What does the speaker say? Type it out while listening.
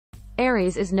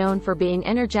Aries is known for being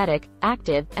energetic,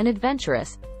 active, and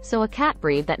adventurous, so a cat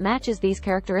breed that matches these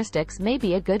characteristics may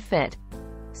be a good fit.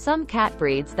 Some cat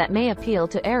breeds that may appeal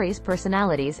to Aries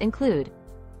personalities include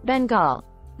Bengal.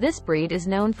 This breed is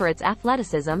known for its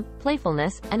athleticism,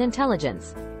 playfulness, and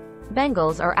intelligence.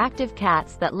 Bengals are active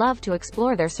cats that love to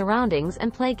explore their surroundings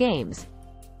and play games.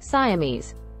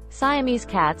 Siamese. Siamese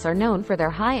cats are known for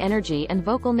their high energy and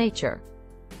vocal nature.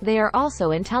 They are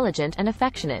also intelligent and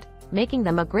affectionate, making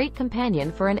them a great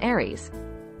companion for an Aries.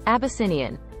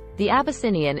 Abyssinian. The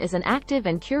Abyssinian is an active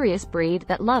and curious breed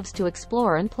that loves to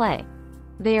explore and play.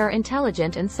 They are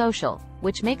intelligent and social,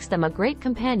 which makes them a great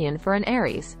companion for an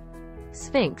Aries.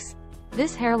 Sphinx.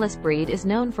 This hairless breed is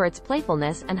known for its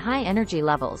playfulness and high energy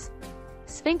levels.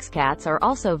 Sphinx cats are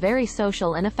also very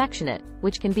social and affectionate,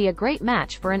 which can be a great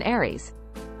match for an Aries.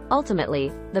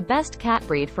 Ultimately, the best cat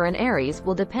breed for an Aries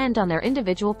will depend on their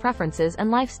individual preferences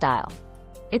and lifestyle.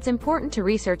 It's important to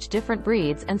research different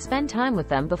breeds and spend time with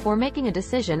them before making a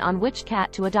decision on which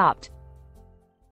cat to adopt.